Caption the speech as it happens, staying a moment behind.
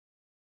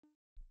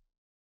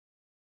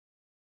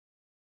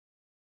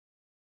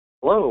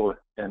Hello,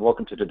 and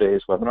welcome to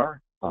today's webinar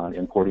on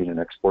importing and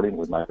exporting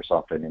with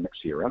Microsoft Dynamics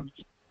CRM.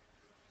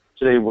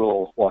 Today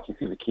we'll walk you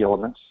through the key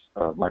elements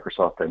of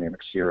Microsoft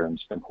Dynamics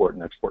CRM's import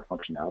and export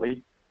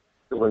functionality,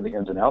 to learn the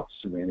ins and outs,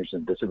 to manage the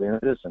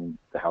disadvantages, and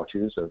the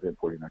how-tos of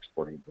importing and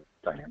exporting with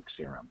Dynamics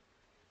CRM.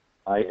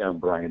 I am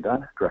Brian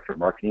Dunn, Director of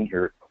Marketing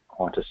here at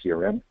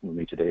QuantaCRM. With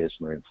me today is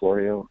Miriam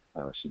Florio,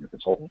 Senior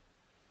Consultant.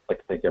 I'd like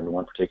to thank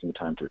everyone for taking the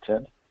time to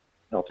attend.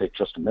 And I'll take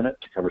just a minute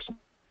to cover some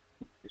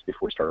things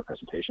before we start our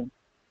presentation.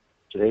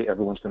 Today,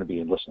 everyone's going to be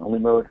in listen-only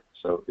mode,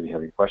 so if you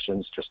have any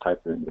questions, just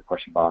type them in the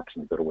question box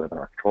in the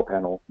GoToWebinar control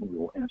panel, and we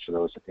will answer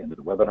those at the end of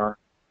the webinar.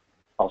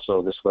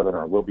 Also, this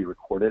webinar will be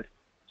recorded,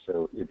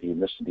 so if you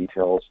missed the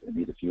details and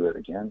need to view it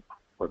again,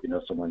 or if you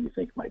know someone you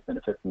think might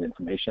benefit from the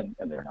information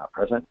and they're not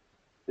present,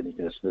 then you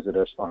can just visit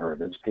us on our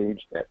events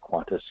page at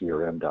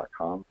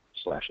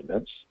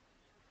quantacrm.com/events.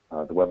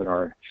 The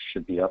webinar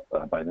should be up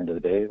by the end of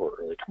the day or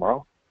early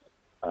tomorrow.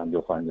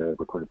 You'll find the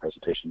recorded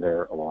presentation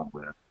there along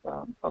with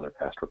other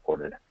past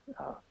recorded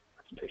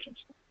presentations.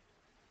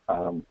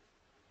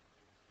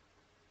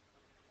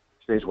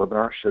 Today's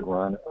webinar should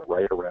run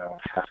right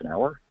around half an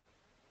hour.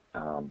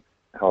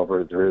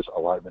 However, there is a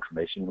lot of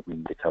information we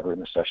need to cover in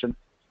this session.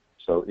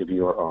 So if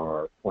you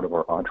are one of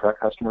our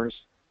on-track customers,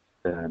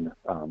 then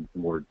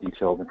more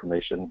detailed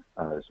information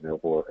is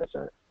available as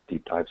a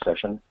deep dive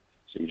session.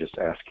 So you just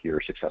ask your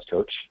success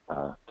coach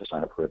to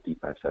sign up for a deep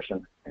dive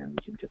session, and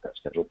we can get that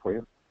scheduled for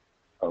you.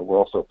 We're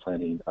also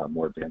planning a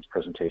more advanced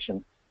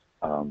presentation,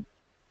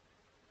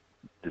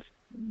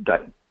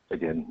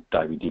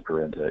 diving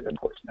deeper into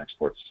imports and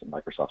exports in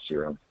Microsoft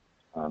CRM,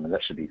 and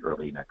that should be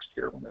early next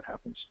year when that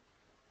happens.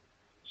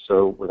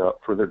 So without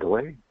further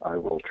delay, I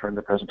will turn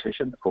the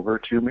presentation over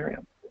to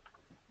Miriam.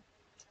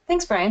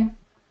 Thanks, Brian.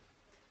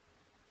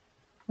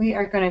 We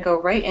are going to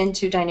go right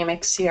into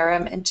Dynamics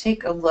CRM and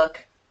take a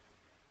look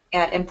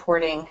at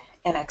importing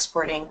and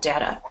exporting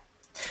data.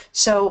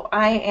 So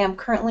I am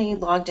currently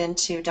logged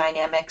into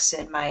Dynamics,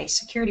 and my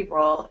security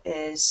role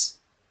is,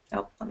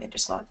 let me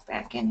just log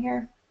back in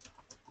here.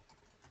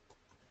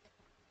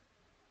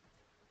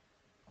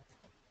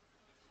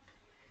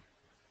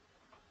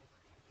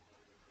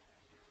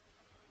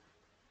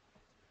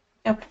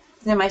 Okay,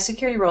 then my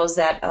security role is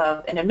that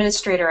of an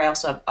administrator. I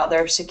also have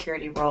other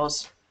security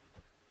roles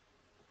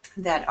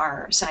that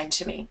are assigned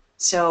to me.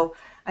 So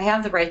I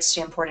have the rights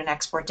to import and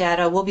export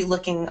data. We'll be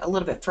looking a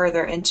little bit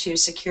further into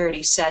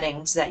security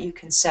settings that you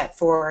can set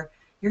for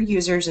your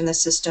users in the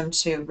system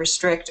to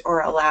restrict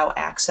or allow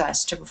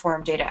access to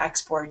perform data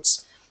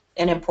exports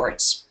and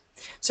imports.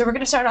 So we're going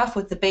to start off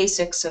with the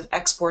basics of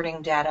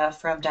exporting data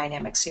from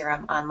Dynamics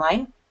CRM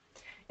Online.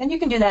 And you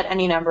can do that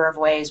any number of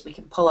ways. We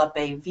can pull up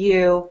a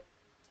view.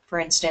 For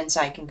instance,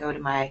 I can go to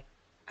my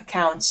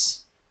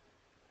accounts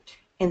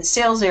in the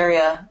sales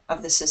area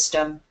of the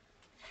system,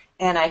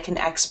 and I can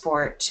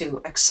export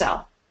to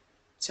Excel.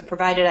 So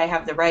provided I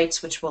have the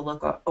rights, which we'll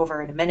look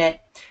over in a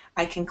minute,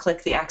 I can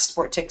click the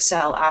Export to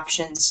Excel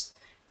options,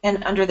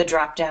 and under the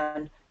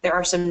drop-down, there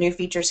are some new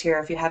features here.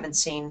 If you haven't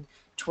seen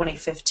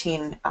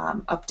 2015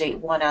 Update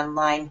 1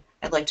 online,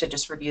 I'd like to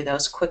just review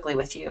those quickly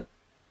with you.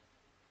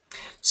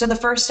 So the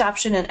first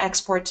option in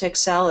Export to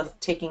Excel of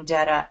taking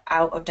data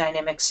out of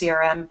Dynamics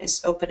CRM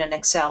is Open in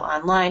Excel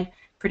Online.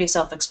 Pretty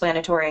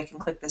self-explanatory. I can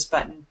click this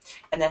button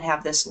and then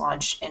have this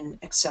launch in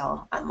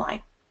Excel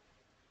Online.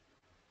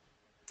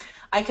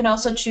 I can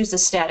also choose the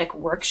static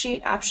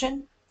worksheet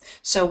option.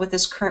 So with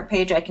this current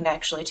page, I can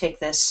actually take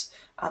this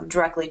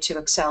directly to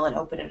Excel and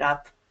open it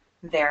up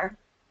there.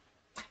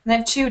 And I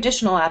have two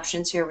additional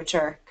options here which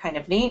are kind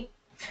of neat.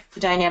 The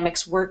Dynamic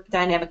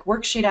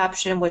Worksheet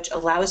option, which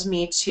allows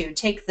me to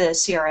take the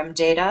CRM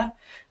data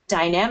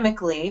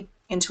dynamically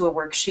into a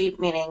worksheet,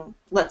 meaning,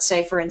 let's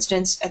say, for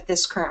instance, at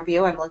this current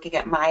view, I'm looking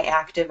at my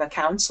active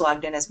accounts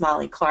logged in as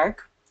Molly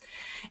Clark.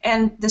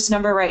 And this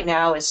number right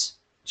now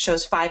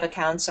shows 5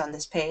 accounts on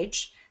this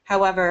page.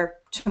 However,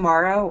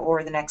 tomorrow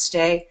or the next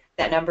day,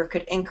 that number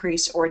could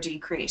increase or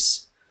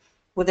decrease.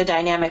 With a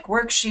dynamic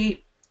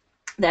worksheet,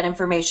 that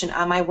information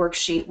on my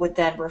worksheet would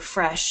then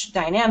refresh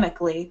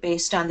dynamically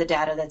based on the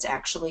data that's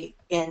actually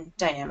in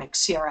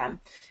Dynamics CRM.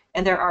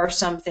 And there are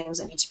some things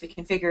that need to be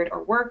configured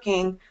or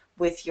working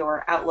with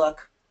your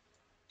Outlook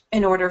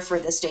in order for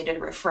this data to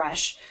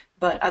refresh.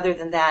 But other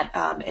than that,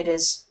 it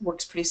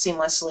works pretty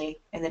seamlessly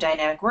in the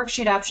dynamic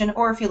worksheet option,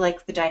 or if you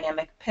like, the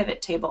dynamic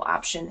pivot table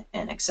option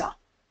in Excel.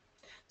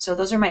 So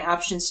those are my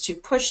options to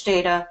push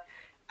data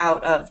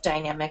out of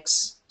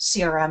Dynamics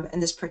CRM in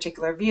this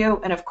particular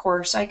view. And of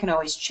course, I can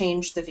always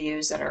change the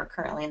views that are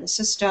currently in the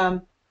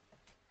system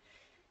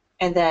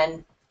and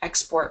then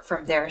export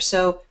from there.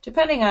 So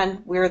depending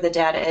on where the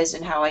data is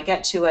and how I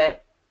get to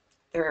it,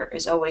 there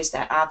is always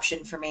that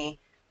option for me.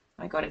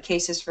 When I go to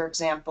cases, for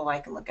example, I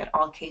can look at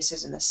all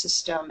cases in the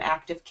system,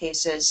 active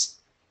cases,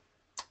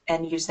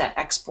 and use that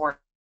export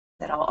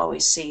that I'll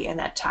always see in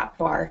that top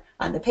bar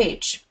on the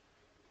page.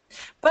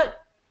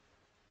 But,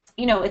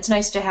 you know, it's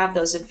nice to have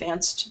those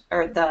advanced,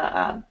 or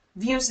the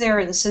views there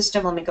in the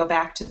system. Let me go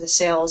back to the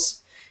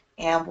sales,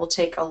 and we'll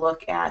take a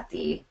look at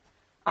the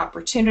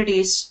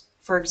opportunities.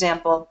 For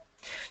example,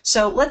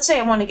 So let's say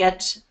I want to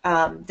get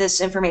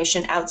this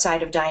information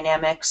outside of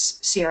Dynamics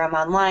CRM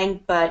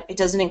Online, but it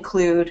doesn't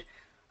include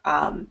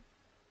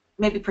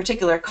maybe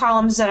particular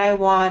columns that I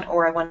want,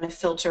 or I want to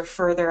filter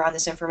further on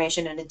this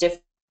information in a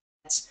different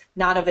that's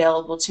not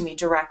available to me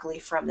directly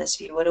from this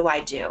view. What do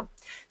I do?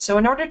 So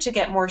in order to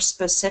get more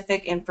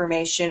specific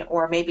information,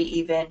 or maybe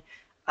even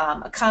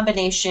a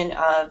combination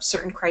of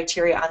certain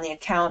criteria on the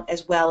account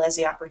as well as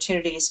the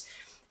opportunities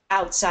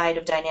outside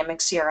of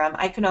Dynamics CRM,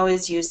 I can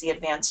always use the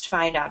advanced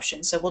find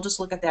option. So we'll just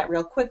look at that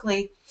real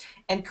quickly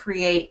and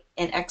create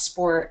an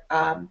export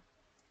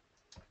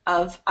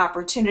of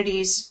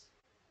opportunities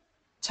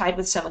tied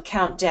with some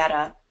account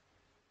data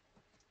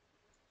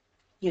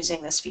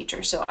using this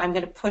feature. So I'm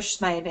going to push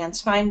my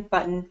advanced find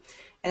button,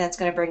 and that's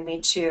going to bring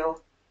me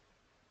to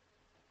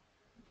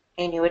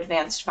a new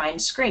advanced find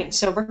screen.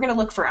 So we're going to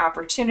look for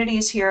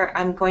opportunities here.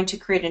 I'm going to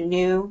create a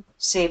new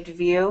saved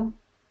view.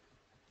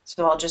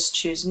 So I'll just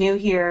choose new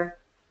here,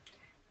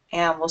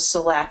 and we'll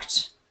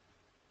select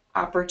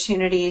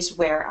opportunities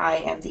where I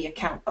am the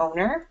account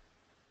owner,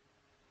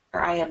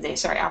 or I am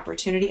the,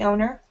 opportunity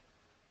owner.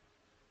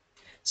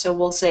 So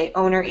we'll say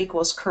owner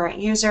equals current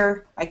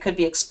user. I could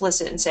be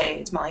explicit and say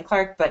it's Molly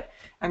Clark, but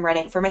I'm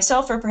running it for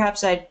myself, or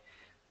perhaps I'd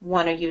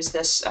want to use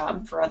this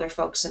for other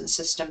folks in the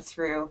system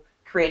through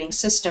creating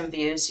system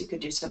views. You could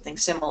do something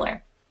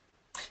similar.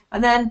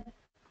 And then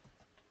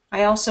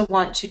I also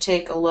want to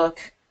take a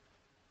look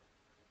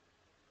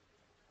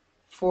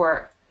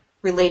for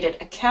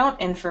related account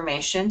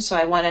information. So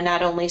I want to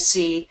not only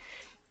see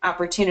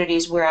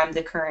opportunities where I'm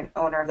the current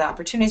owner of the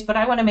opportunities, but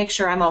I want to make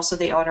sure I'm also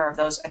the owner of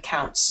those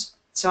accounts.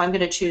 So I'm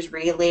going to choose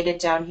related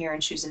down here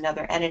and choose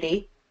another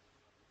entity.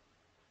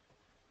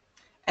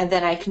 And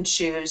then I can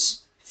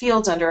choose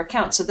fields under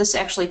account. So this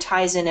actually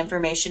ties in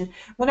information.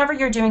 Whenever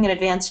you're doing an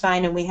advanced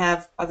find, and we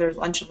have other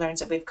lunch and learns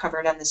that we've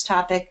covered on this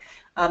topic,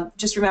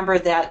 just remember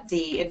that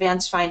the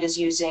advanced find is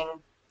using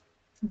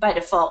by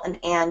default an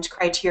AND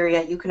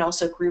criteria. You can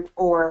also group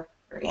or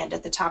AND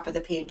at the top of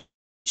the page.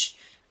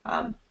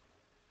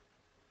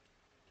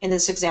 In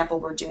this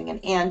example, we're doing an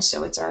AND,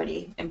 so it's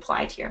already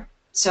implied here.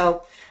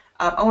 So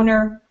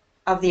owner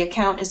of the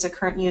account is the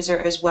current user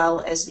as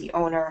well as the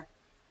owner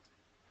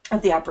of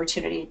the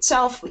opportunity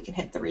itself. We can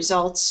hit the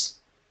results.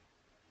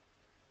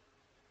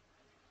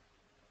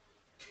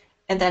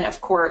 And then,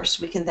 of course,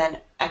 we can then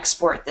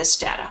export this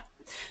data.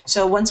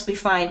 So once we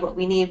find what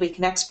we need, we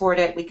can export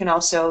it. We can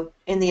also,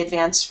 in the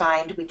advanced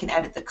find, we can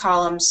edit the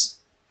columns.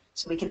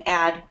 So we can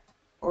add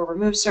or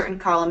remove certain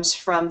columns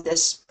from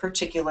this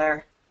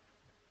particular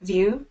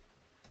view.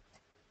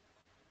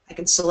 I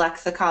can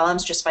select the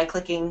columns just by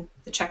clicking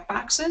the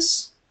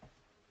checkboxes.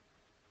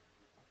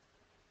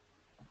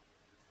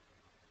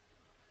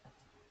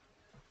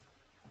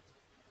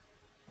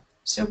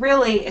 So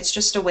really, it's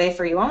just a way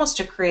for you almost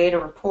to create a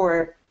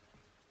report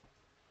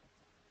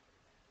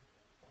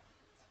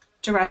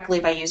directly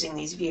by using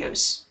these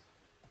views.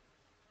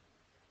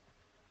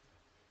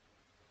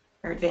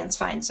 Or advanced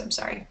finds, I'm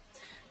sorry.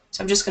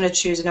 So I'm just going to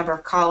choose a number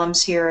of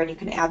columns here, and you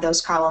can add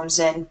those columns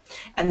in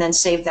and then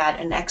save that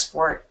and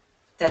export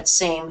that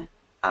same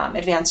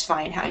advanced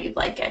find how you'd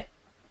like it.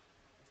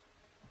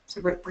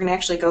 So we're going to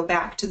actually go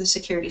back to the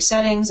security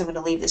settings. I'm going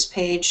to leave this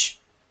page,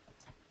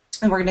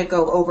 and we're going to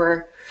go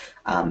over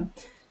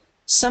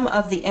some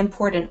of the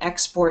import and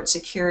export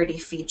security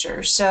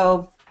features.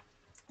 So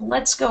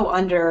let's go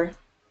under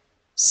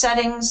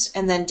settings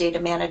and then data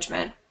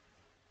management.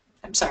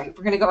 I'm sorry,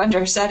 we're going to go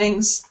under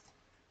settings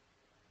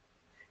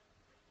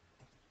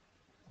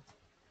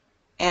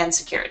and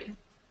security.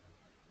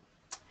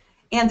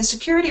 And the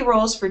security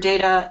roles for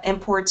data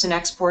imports and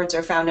exports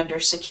are found under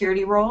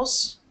security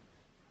roles.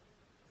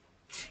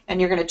 And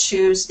you're going to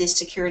choose the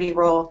security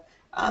role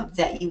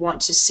that you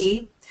want to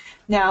see.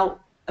 Now,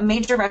 a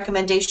major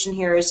recommendation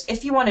here is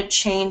if you want to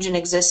change an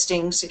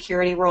existing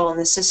security role in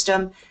the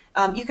system,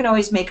 you can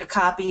always make a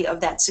copy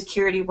of that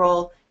security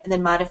role and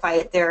then modify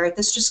it there.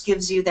 This just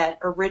gives you that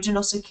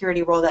original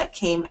security role that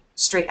came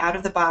straight out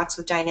of the box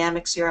with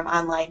Dynamics CRM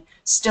Online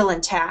still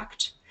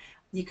intact.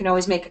 You can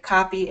always make a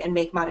copy and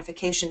make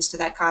modifications to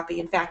that copy.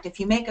 In fact, if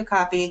you make a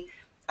copy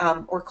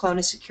or clone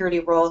a security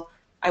role,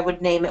 I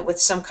would name it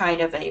with some kind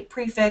of a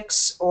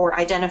prefix or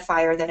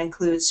identifier that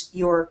includes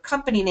your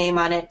company name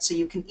on it, so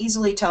you can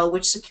easily tell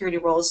which security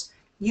roles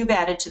you've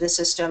added to the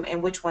system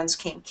and which ones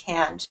came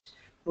canned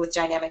with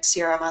Dynamics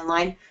CRM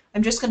Online.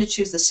 I'm just going to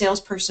choose the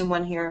salesperson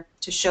one here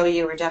to show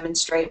you or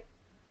demonstrate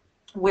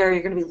where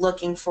you're going to be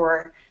looking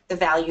for the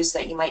values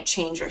that you might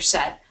change or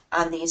set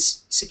on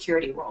these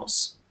security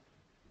roles.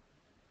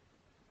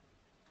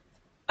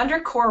 Under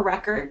core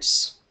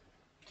records,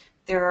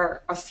 there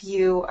are a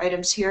few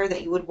items here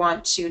that you would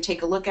want to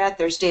take a look at.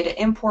 There's data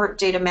import,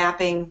 data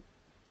mapping,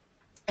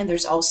 and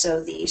there's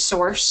also the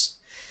source.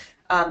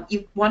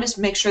 You want to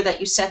make sure that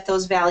you set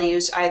those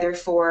values either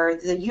for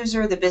the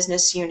user, the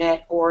business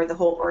unit, or the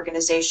whole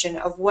organization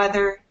of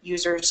whether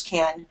users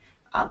can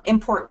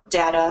import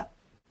data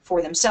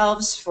for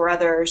themselves, for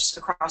others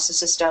across the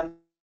system,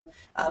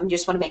 You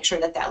just want to make sure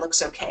that that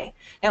looks okay.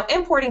 Now,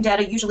 importing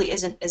data usually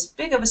isn't as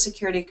big of a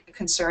security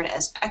concern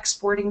as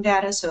exporting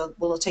data, so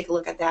we'll take a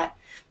look at that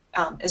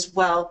as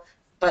well.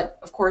 But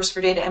of course,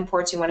 for data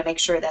imports, you want to make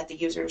sure that the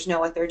users know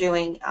what they're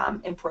doing,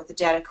 import the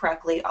data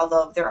correctly,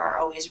 although there are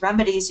always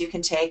remedies you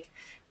can take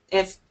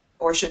if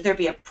or should there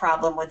be a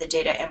problem with the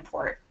data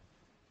import.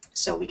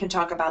 So we can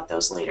talk about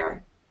those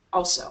later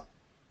also.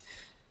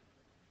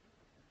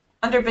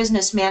 Under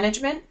business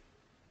management,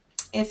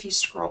 if you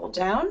scroll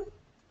down,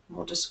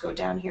 we'll just go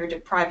down here to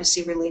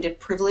privacy related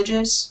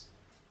privileges.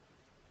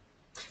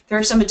 There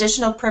are some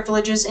additional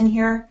privileges in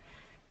here.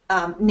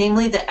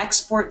 Namely the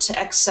export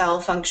to Excel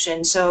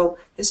function. So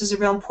this is a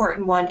real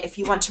important one. If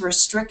you want to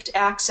restrict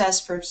access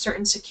for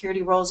certain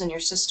security roles in your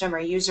system or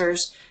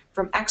users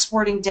from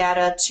exporting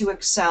data to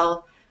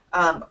Excel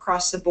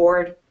across the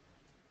board,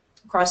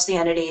 across the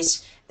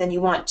entities, then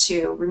you want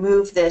to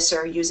remove this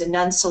or use a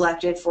none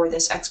selected for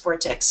this export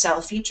to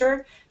Excel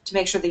feature to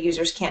make sure the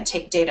users can't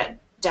take data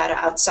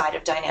outside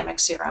of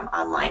Dynamics CRM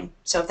Online.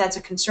 So if that's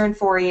a concern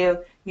for you,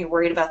 and you're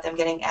worried about them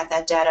getting at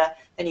that data,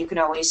 then you can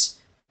always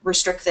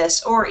restrict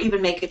this, or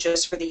even make it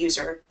just for the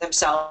user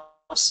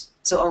themselves,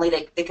 so only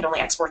they can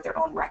only export their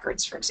own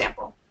records, for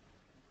example.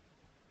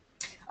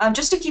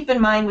 Just to keep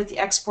in mind with the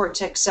export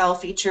to Excel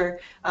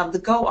feature, the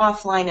go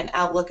offline in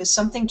Outlook is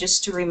something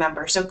just to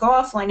remember. So go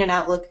offline in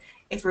Outlook,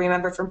 if you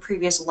remember from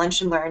previous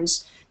Lunch and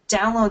Learns,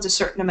 downloads a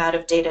certain amount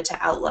of data to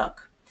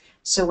Outlook.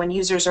 So when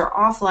users are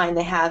offline,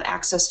 they have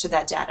access to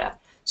that data.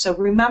 So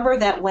remember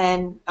that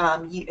when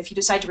if you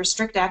decide to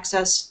restrict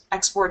access,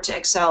 export to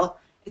Excel,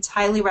 it's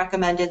highly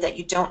recommended that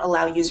you don't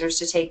allow users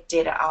to take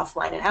data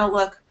offline in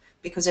Outlook,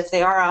 because if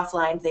they are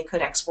offline, they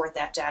could export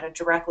that data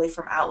directly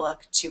from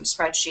Outlook to a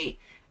spreadsheet,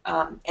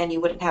 and you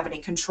wouldn't have any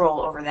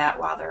control over that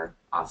while they're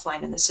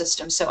offline in the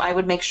system. So I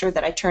would make sure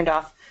that I turned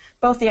off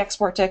both the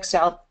export to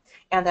Excel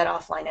and that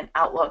offline in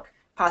Outlook,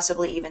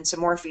 possibly even some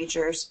more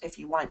features if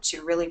you want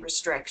to really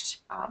restrict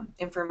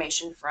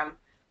information from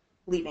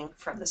leaving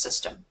from the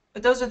system.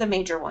 But those are the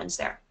major ones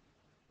there.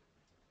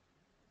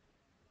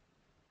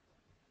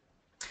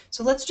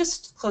 So let's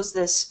just close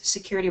this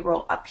security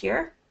role up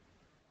here,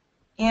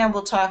 and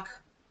we'll talk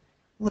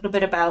a little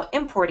bit about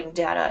importing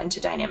data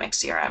into Dynamics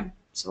CRM.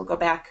 So we'll go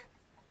back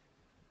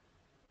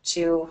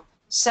to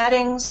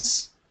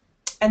settings,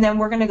 and then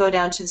we're going to go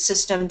down to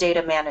system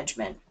data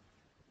management.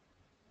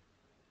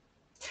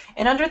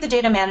 And under the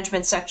data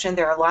management section,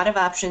 there are a lot of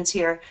options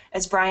here.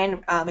 As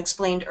Brian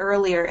explained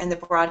earlier in the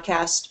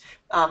broadcast,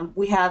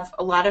 we have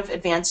a lot of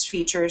advanced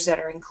features that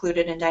are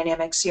included in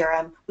Dynamics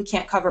CRM. We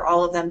can't cover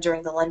all of them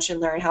during the Lunch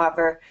and Learn.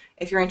 However,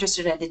 if you're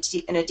interested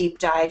in a deep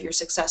dive, your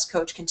success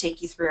coach can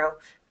take you through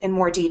in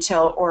more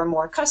detail or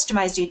more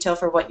customized detail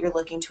for what you're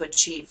looking to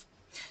achieve.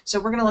 So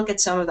we're going to look at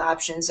some of the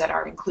options that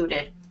are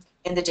included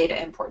in the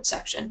data import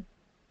section.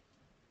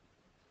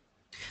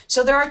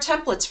 So there are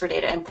templates for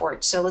data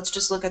import. So let's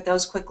just look at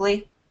those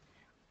quickly.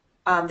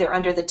 They're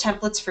under the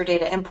templates for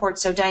data import.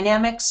 So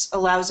Dynamics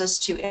allows us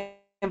to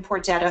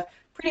import data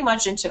pretty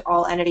much into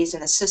all entities in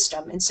the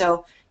system. And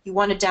so you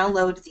want to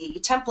download the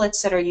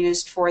templates that are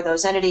used for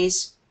those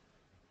entities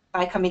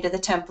by coming to the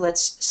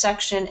templates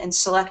section and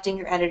selecting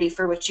your entity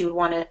for which you would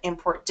want to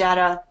import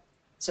data.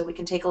 So we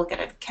can take a look at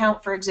an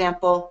account, for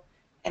example,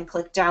 and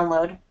click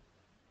download.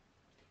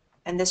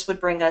 And this would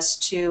bring us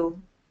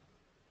to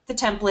the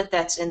template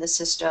that's in the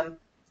system.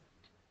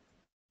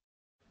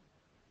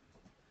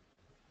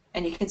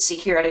 And you can see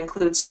here it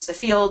includes the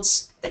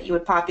fields that you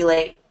would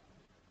populate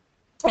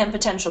and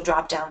potential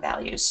drop-down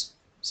values.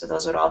 So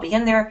those would all be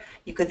in there.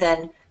 You could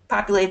then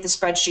populate the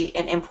spreadsheet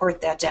and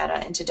import that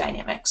data into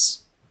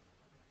Dynamics.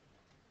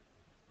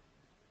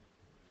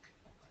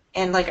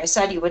 And like I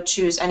said, you would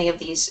choose any of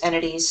these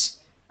entities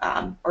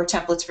or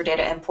templates for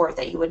data import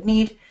that you would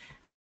need.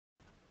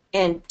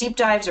 In deep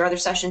dives or other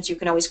sessions, you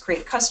can always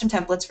create custom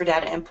templates for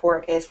data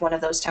import if one of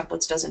those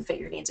templates doesn't fit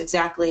your needs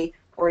exactly,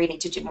 or you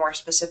need to do more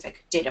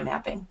specific data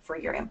mapping for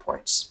your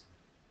imports.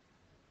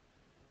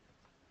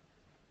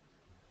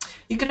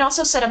 You can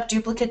also set up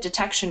duplicate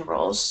detection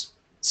rules.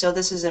 So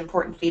this is an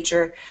important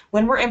feature.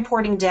 When we're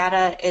importing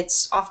data,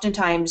 it's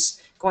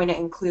oftentimes going to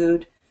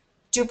include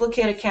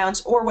duplicate accounts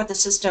or what the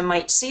system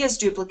might see as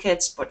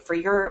duplicates, but for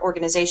your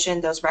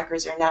organization, those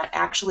records are not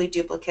actually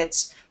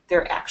duplicates.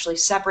 They're actually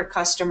separate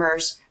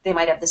customers. They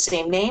might have the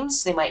same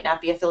names. They might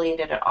not be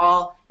affiliated at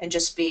all and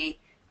just be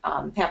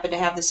happen to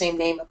have the same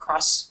name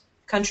across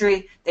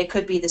country. They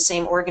could be the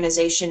same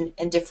organization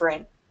in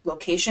different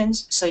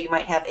locations. So you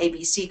might have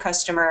ABC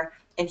customer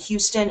in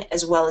Houston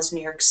as well as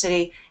New York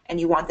City, and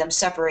you want them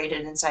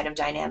separated inside of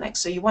Dynamics.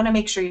 So you want to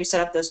make sure you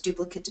set up those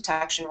duplicate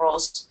detection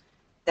rules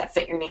that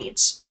fit your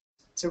needs.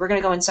 So we're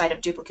going to go inside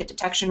of duplicate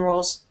detection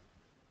rules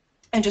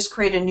and just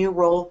create a new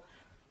rule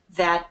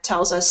that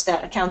tells us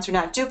that accounts are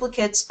not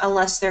duplicates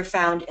unless they're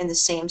found in the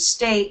same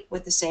state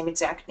with the same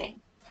exact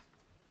name.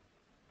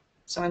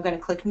 So I'm going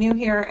to click new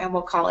here and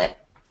we'll call it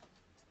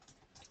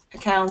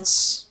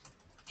accounts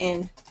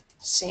in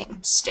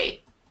same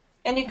state.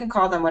 And you can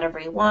call them whatever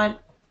you want.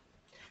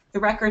 The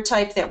record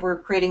type that we're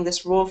creating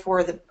this rule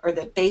for, or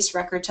the base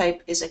record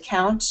type, is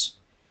account.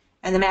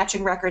 And the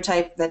matching record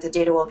type that the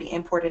data will be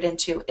imported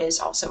into is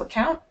also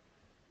account.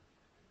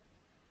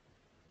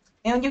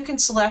 And you can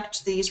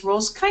select these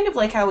rules kind of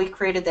like how we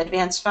created the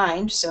advanced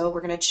find. So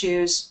we're going to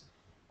choose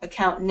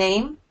account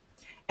name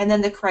and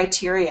then the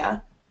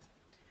criteria.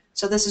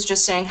 So this is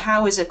just saying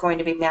how is it going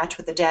to be matched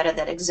with the data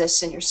that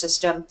exists in your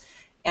system.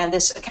 And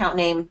this account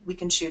name, we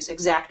can choose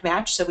exact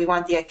match. So we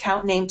want the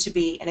account name to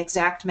be an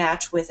exact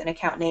match with an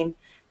account name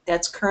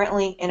that's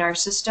currently in our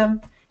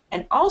system.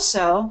 And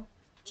also,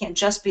 can't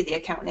just be the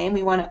account name.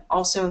 We want to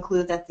also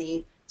include that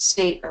the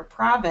state or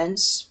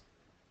province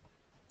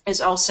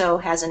also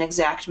has an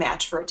exact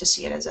match for it to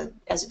see it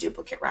as a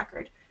duplicate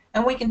record.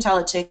 And we can tell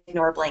it to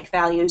ignore blank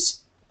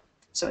values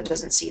so it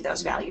doesn't see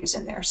those values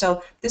in there.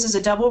 So this is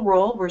a double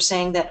rule. We're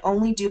saying that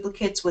only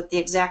duplicates with the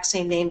exact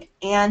same name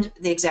and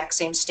the exact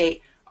same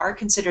state are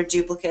considered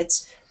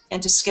duplicates,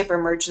 and to skip or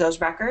merge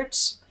those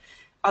records.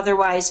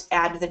 Otherwise,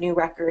 add the new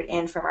record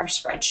in from our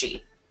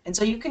spreadsheet. And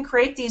so you can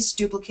create these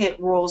duplicate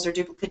rules or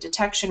duplicate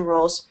detection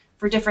rules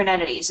for different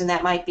entities, and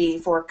that might be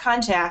for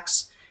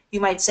contacts. You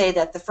might say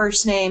that the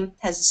first name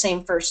has the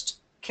same first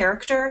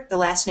character, the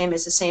last name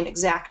is the same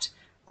exact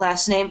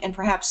last name, and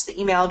perhaps the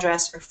email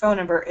address or phone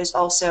number is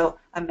also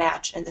a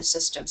match in the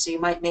system. So you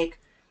might make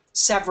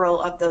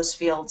several of those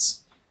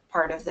fields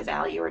part of the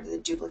value or the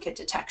duplicate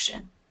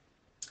detection.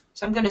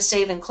 So I'm going to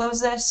save and close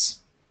this,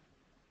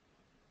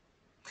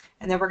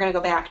 and then we're going to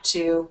go back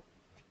to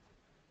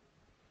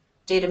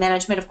data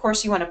management. Of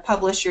course, you want to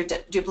publish your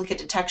duplicate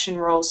detection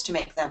rules to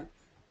make them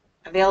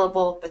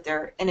available, but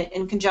they're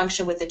in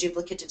conjunction with the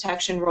duplicate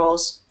detection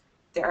rules,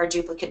 there are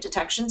duplicate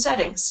detection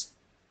settings.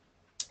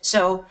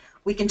 So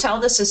we can tell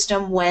the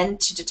system when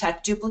to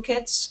detect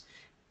duplicates,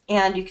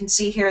 and you can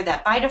see here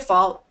that by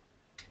default,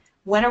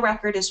 when a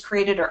record is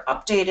created or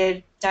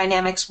updated,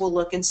 Dynamics will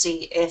look and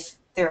see if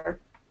there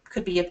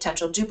could be a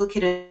potential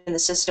duplicate in the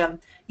system.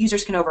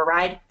 Users can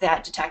override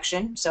that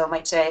detection, so it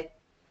might say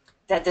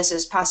that this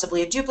is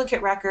possibly a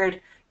duplicate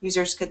record.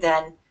 Users could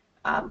then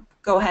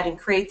go ahead and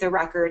create the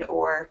record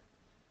or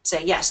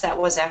say, yes, that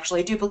was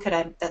actually a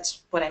duplicate.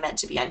 That's what I meant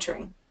to be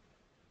entering.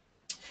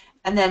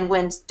 And then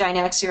when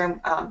Dynamics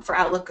CRM for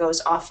Outlook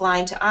goes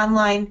offline to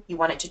online, you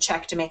want it to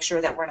check to make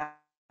sure that we're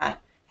not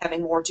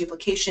having more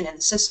duplication in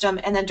the system.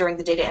 And then during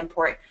the data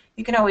import,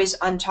 you can always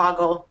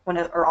untoggle one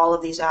or all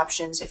of these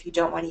options if you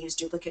don't want to use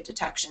duplicate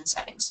detection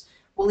settings.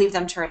 We'll leave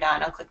them turned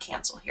on. I'll click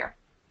cancel here.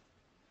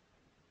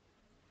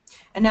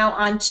 And now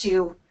on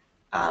to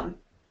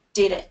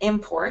data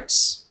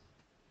imports.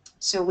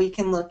 So we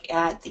can look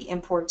at the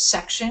imports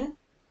section.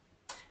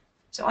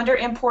 So under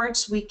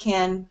imports, we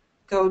can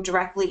go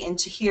directly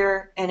into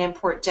here and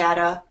import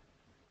data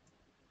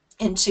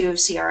into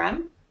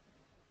CRM.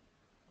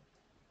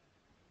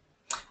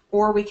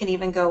 Or we can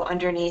even go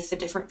underneath the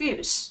different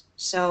views.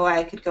 So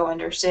I could go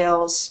under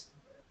sales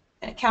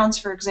and accounts,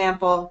 for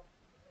example.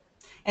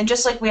 And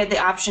just like we had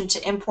the option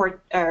to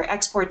import or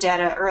export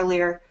data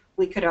earlier,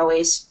 we could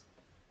always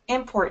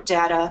import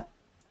data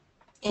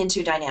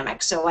into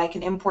Dynamics. So I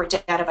can import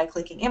data by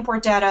clicking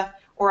import data,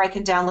 or I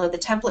can download the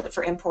template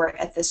for import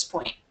at this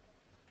point.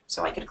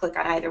 So I could click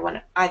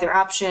on either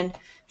option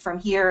from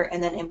here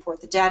and then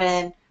import the data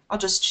in. I'll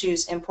just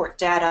choose import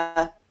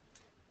data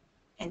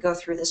and go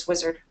through this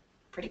wizard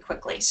pretty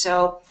quickly.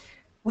 So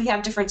we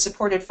have different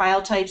supported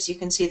file types. You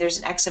can see there's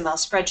an XML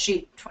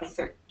spreadsheet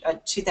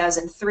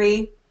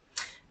 2003,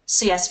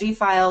 CSV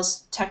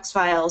files, text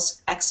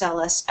files,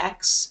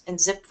 XLSX, and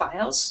zip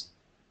files.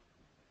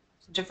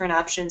 Different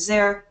options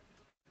there.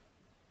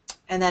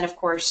 And then, of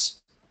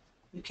course,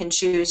 you can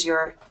choose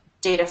your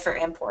data for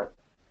import.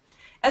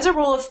 As a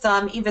rule of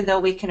thumb, even though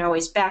we can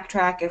always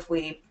backtrack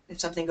if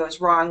something goes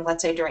wrong,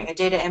 let's say during a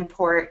data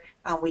import,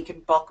 we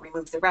can bulk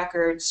remove the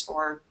records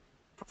or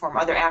perform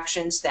other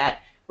actions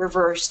that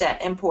reverse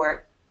that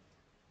import.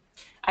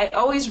 I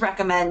always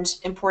recommend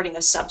importing a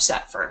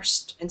subset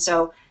first. And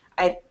so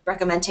I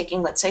recommend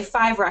taking, let's say,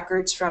 5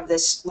 records from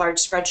this large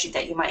spreadsheet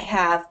that you might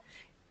have,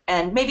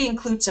 and maybe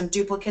include some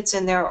duplicates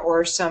in there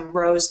or some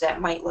rows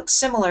that might look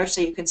similar so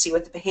you can see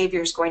what the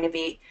behavior is going to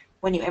be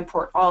when you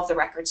import all of the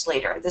records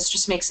later. This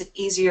just makes it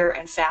easier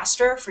and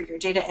faster for your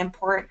data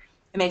import.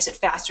 It makes it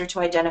faster to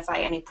identify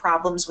any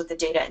problems with the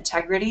data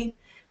integrity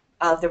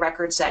of the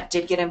records that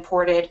did get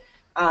imported,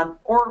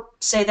 or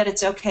say that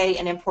it's okay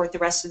and import the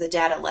rest of the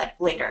data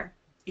later.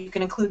 You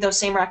can include those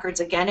same records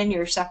again in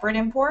your separate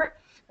import,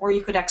 or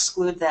you could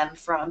exclude them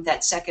from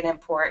that second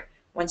import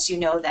once you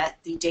know that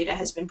the data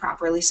has been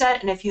properly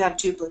set. And if you have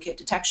duplicate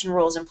detection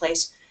rules in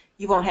place,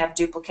 you won't have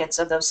duplicates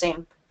of those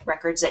same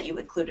records that you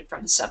included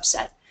from the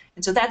subset.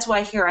 And so that's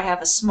why here I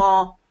have a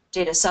small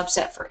data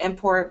subset for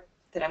import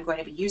that I'm going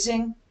to be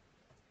using.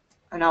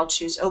 And I'll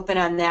choose open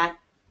on that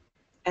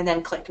and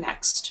then click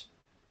next.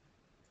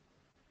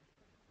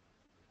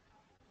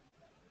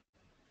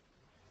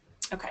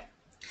 Okay,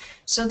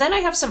 so then I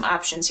have some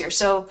options here.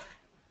 So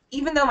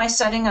even though my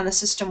setting on the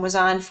system was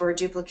on for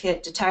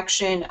duplicate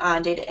detection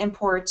on data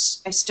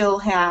imports, I still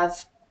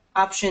have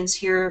options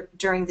here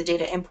during the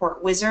data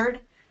import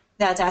wizard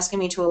that's asking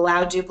me to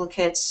allow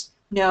duplicates,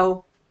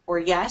 no or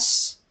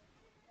yes.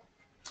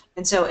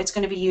 And so it's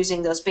going to be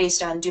using those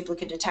based on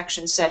duplicate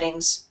detection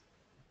settings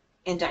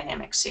in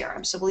Dynamics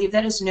CRM. So we'll leave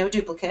that as no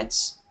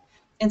duplicates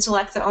and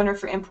select the owner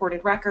for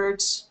imported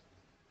records.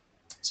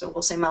 So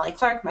we'll say Molly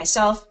Clark,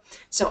 myself.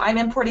 So I'm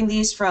importing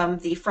these from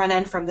the front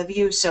end, from the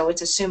view, so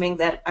it's assuming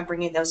that I'm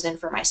bringing those in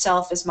for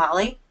myself as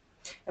Molly.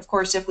 Of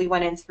course, if we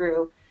went in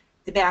through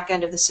the back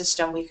end of the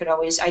system, we could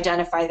always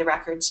identify the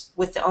records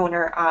with the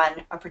owner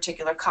on a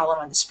particular column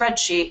on the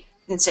spreadsheet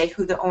and say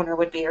who the owner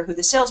would be or who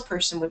the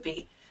salesperson would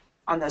be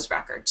on those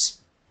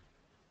records.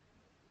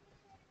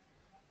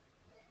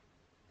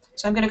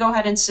 So I'm going to go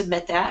ahead and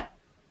submit that.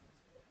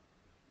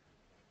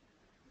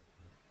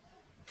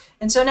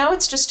 And so now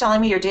it's just telling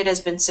me your data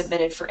has been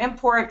submitted for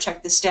import.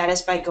 Check the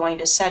status by going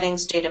to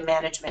Settings, Data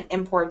Management,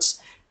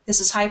 Imports. This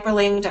is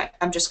hyperlinked.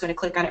 I'm just going to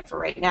click on it for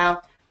right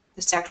now.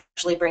 This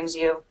actually brings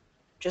you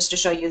just to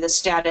show you the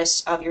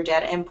status of your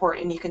data import,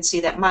 and you can see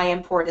that my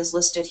import is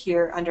listed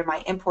here under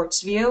my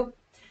Imports view.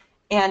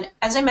 And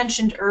as I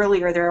mentioned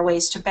earlier, there are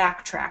ways to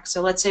backtrack.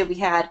 So let's say we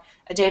had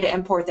a data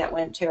import that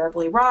went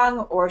terribly wrong,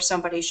 or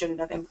somebody shouldn't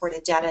have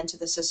imported data into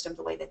the system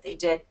the way that they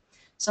did.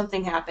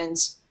 Something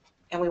happens,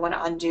 and we want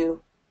to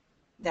undo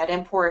that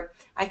import.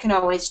 I can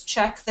always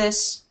check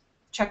this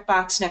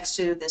checkbox next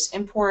to this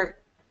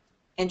import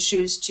and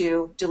choose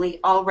to delete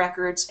all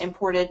records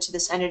imported to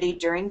this entity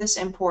during this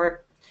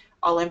import,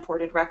 all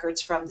imported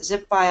records from the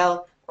zip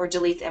file, or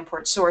delete the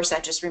import source.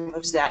 That just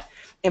removes that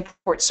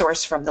import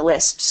source from the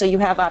list. So you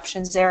have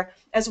options there,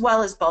 as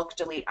well as bulk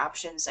delete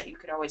options that you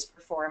could always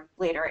perform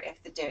later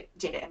if the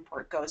data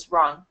import goes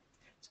wrong.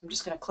 So I'm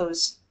just going to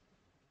close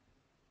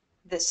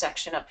this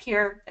section up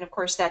here, and of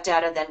course that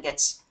data then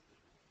gets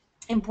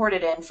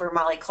imported in for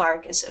Molly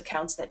Clark as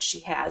accounts that she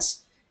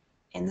has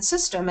in the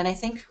system. And I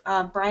think,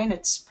 Brian,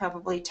 it's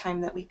probably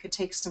time that we could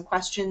take some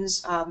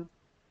questions from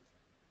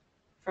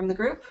the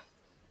group.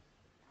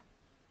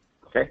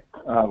 Okay.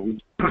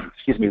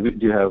 Excuse me, we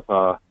do have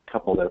a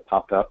couple that have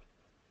popped up.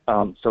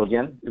 So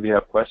again, if you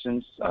have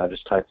questions,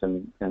 just type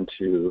them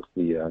into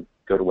the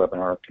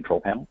GoToWebinar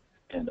control panel,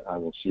 and I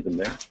will see them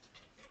there.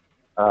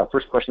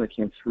 First question that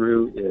came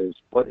through is,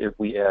 what if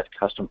we add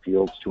custom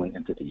fields to an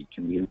entity?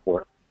 Can we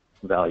import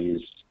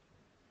values?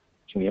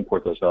 Can we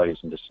import those values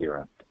into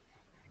CRM?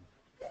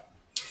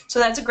 So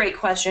that's a great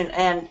question,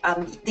 and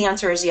the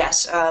answer is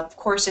yes. Of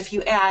course, if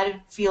you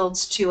add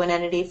fields to an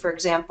entity, for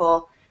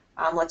example,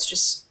 let's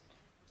just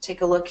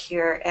take a look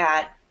here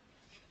at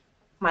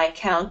my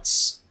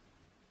accounts.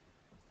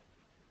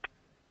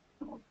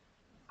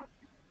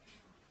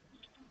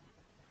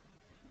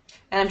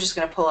 And I'm just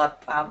going to pull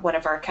up one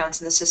of our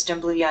accounts in the system,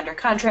 Blue Yonder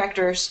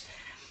Contractors.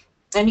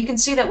 And you can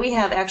see that we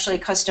have actually a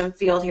custom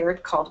field here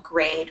called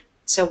grade.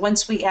 So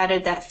once we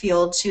added that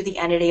field to the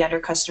entity under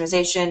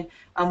customization,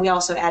 we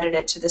also added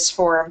it to this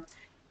form.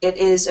 It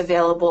is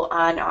available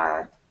on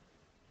our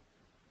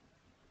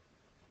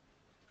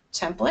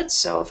templates.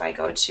 So if I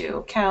go to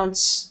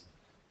accounts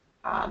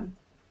and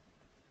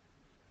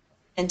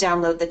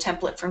download the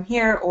template from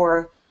here,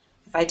 or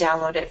if I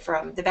download it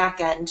from the back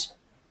end,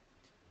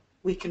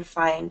 we can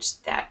find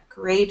that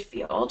grade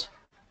field.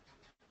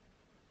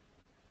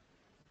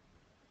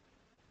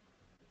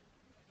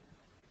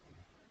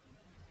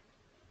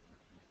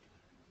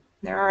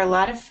 There are a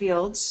lot of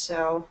fields,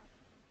 so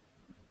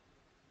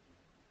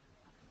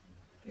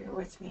bear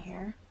with me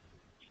here.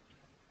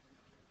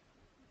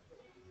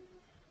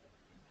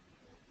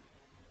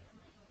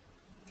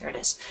 There it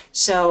is.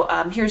 So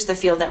here's the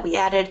field that we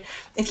added.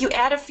 If you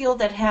add a field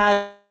that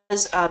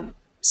has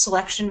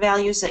selection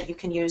values that you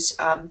can use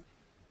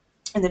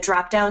in the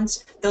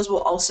drop-downs, those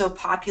will also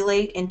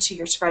populate into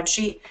your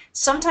spreadsheet.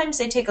 Sometimes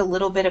they take a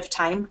little bit of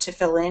time to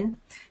fill in.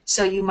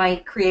 So you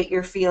might create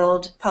your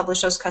field,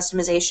 publish those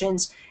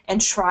customizations,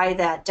 and try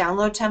that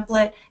download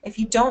template. If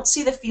you don't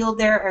see the field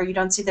there or you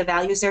don't see the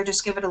values there,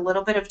 just give it a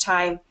little bit of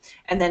time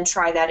and then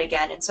try that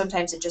again. And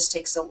sometimes it just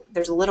takes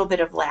there's a little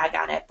bit of lag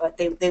on it, but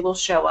they will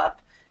show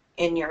up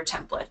in your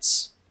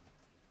templates.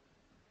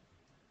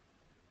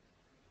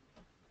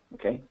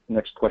 Okay,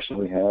 next question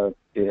we have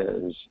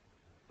is,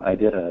 I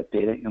did a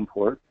data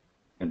import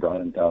and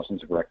brought in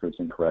thousands of records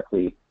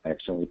incorrectly. I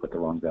accidentally put the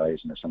wrong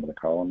values into some of the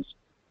columns.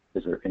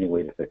 Is there any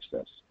way to fix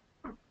this?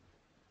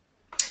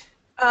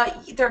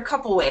 There are a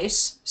couple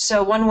ways.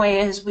 So one way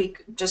is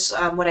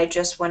what I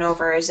just went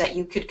over is that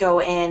you could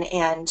go in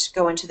and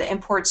go into the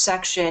import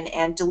section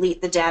and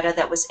delete the data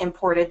that was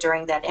imported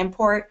during that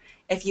import.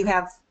 If you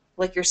have,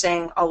 like you're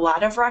saying, a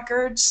lot of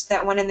records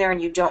that went in there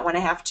and you don't want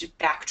to have to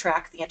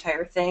backtrack the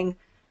entire thing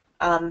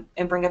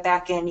and bring it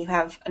back in, you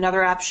have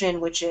another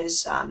option, which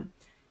is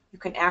you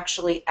can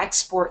actually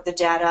export the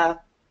data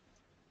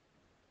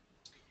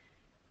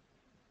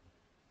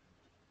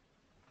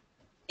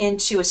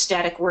into a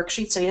static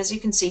worksheet. So as you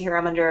can see here,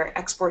 I'm under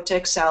Export to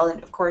Excel,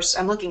 and of course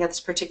I'm looking at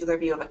this particular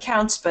view of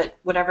accounts, but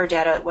whatever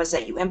data it was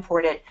that you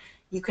imported,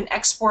 you can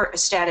export a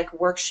static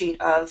worksheet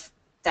of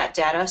that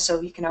data, so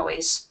you can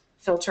always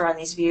filter on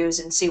these views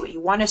and see what you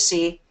want to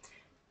see.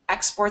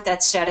 Export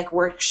that static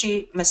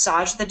worksheet,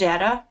 massage the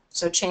data,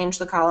 so change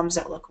the columns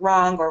that look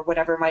wrong or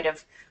whatever might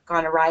have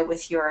gone awry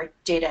with your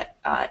data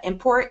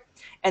import,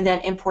 and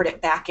then import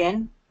it back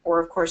in. Or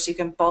of course you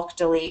can bulk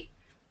delete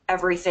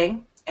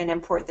everything and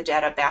import the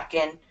data back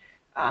in.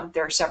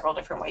 There are several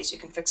different ways you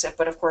can fix it,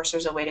 but of course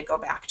there's a way to go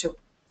back to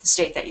the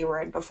state that you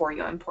were in before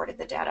you imported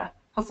the data.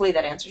 Hopefully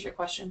that answers your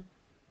question.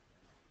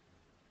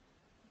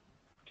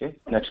 Okay,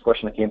 next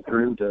question that came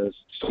through, does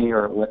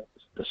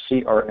the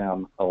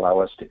CRM allow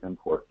us to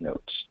import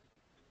notes?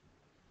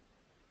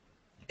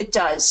 It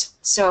does.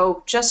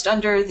 So just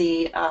under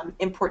the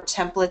import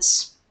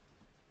templates,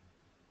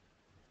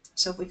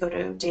 so if we go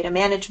to data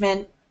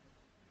management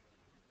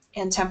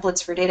and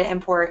templates for data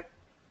import,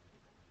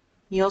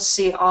 you'll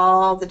see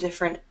all the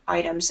different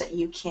items that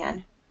you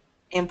can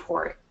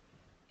import,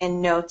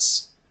 and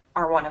notes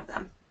are one of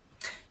them.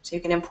 So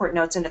you can import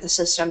notes into the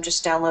system,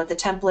 just download the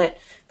template,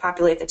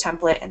 populate the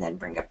template, and then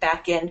bring it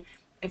back in.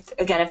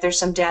 If there's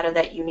some data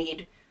that you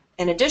need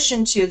in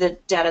addition to the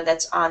data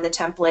that's on the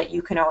template,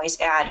 you can always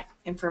add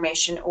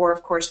information, or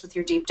of course with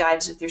your deep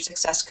dives with your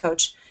success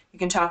coach, you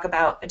can talk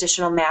about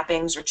additional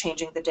mappings or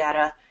changing the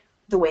data,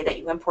 the way that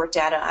you import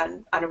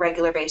data on a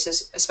regular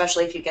basis,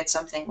 especially if you get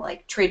something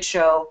like trade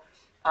show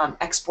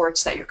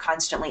exports that you're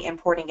constantly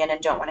importing in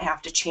and don't want to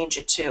have to change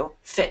it to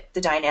fit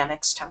the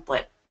Dynamics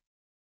template.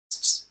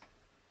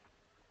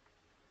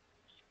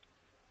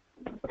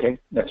 Okay,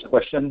 next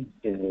question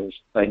is,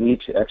 I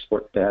need to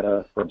export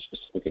data from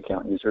specific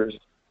account users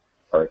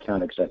or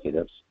account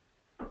executives.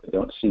 I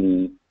don't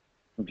see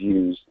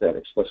views that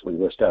explicitly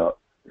list out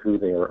who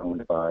they are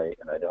owned by,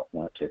 and I don't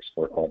want to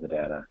export all the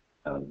data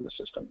out of the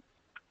system.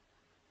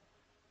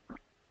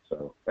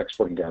 So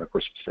exporting data for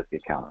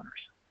specific account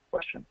owners,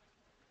 question.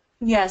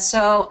 Yeah,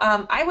 so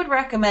I would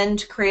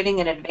recommend creating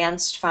an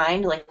advanced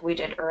find like we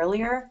did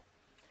earlier,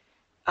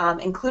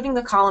 including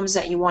the columns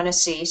that you want to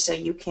see. So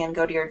you can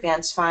go to your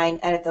advanced find,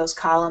 edit those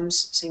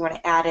columns. So you want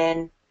to add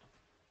in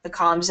the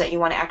columns that you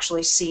want to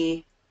actually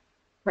see.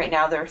 Right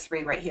now there are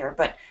 3 right here,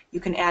 but you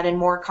can add in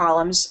more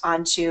columns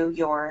onto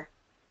your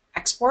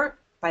export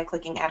by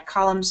clicking Add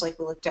Columns like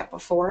we looked at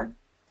before,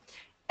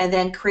 and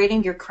then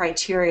creating your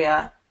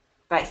criteria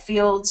by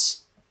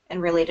fields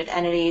and related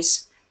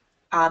entities.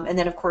 And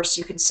then of course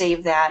you can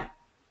save that,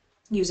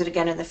 use it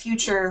again in the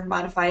future,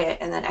 modify it,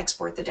 and then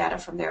export the data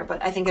from there.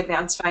 But I think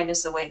Advanced Find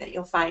is the way that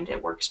you'll find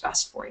it works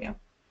best for you.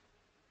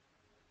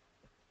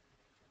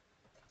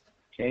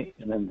 Okay,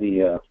 and then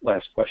the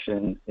last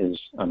question is,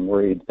 I'm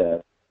worried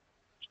that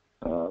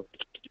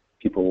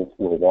people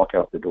will walk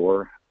out the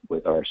door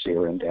with our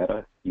CRM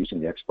data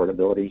using the export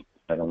ability.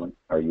 I don't want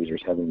our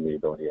users having the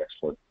ability to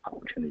export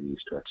opportunities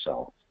to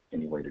Excel.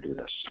 Any way to do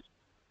this?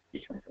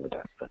 You can go with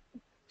that. But.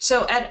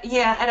 So at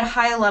a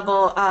high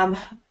level,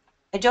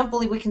 I don't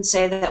believe we can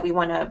say that we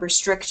want to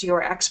restrict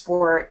your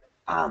export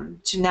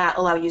to not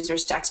allow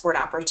users to export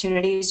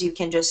opportunities. You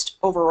can just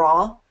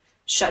overall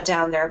shut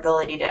down their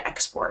ability to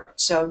export.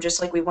 So just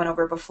like we went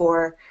over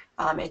before,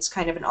 it's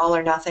kind of an all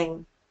or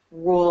nothing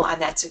rule on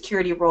that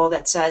security rule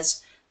that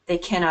says they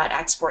cannot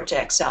export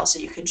to Excel. So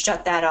you can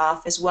shut that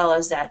off, as well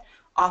as that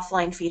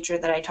offline feature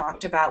that I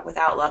talked about with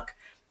Outlook.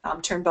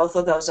 Turn both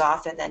of those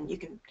off, and then you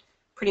can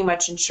pretty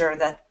much ensure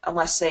that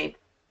unless they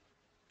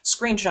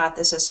screenshot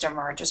the system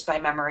or just by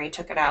memory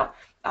took it out,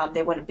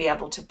 they wouldn't be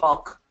able to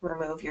bulk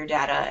remove your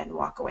data and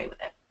walk away with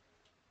it.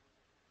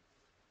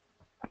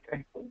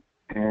 Okay,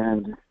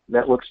 and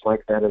that looks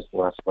like that is the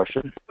last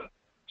question.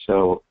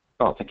 So,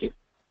 thank you.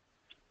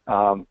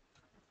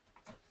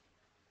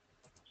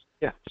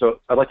 Yeah, so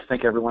I'd like to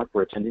thank everyone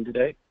for attending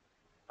today.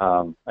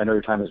 I know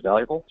your time is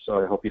valuable,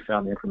 so I hope you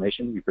found the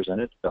information you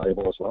presented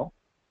valuable as well.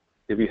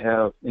 If you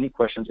have any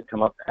questions that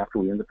come up after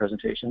we end the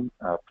presentation,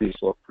 please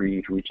feel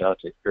free to reach out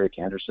to Eric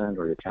Anderson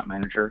or your account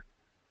manager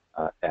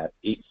at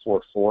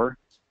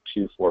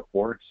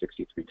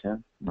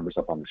 844-244-6310. Number's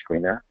up on the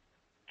screen there.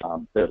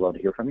 They'd love to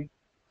hear from you.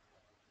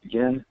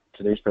 Again,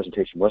 today's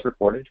presentation was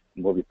recorded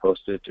and will be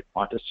posted to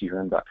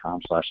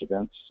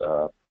QuantaCRM.com/events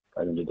by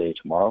the end of the day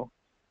tomorrow.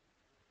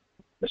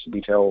 There's some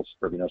details,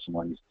 or if you know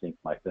someone you think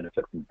might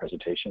benefit from the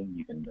presentation,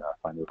 you can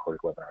find the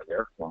recorded webinar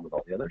there along with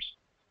all the others.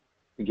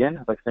 Again,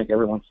 I'd like to thank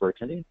everyone for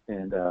attending,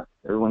 and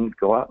everyone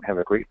go out and have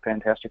a great,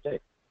 fantastic day.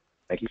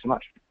 Thank you so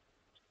much.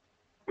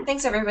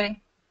 Thanks,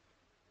 everybody.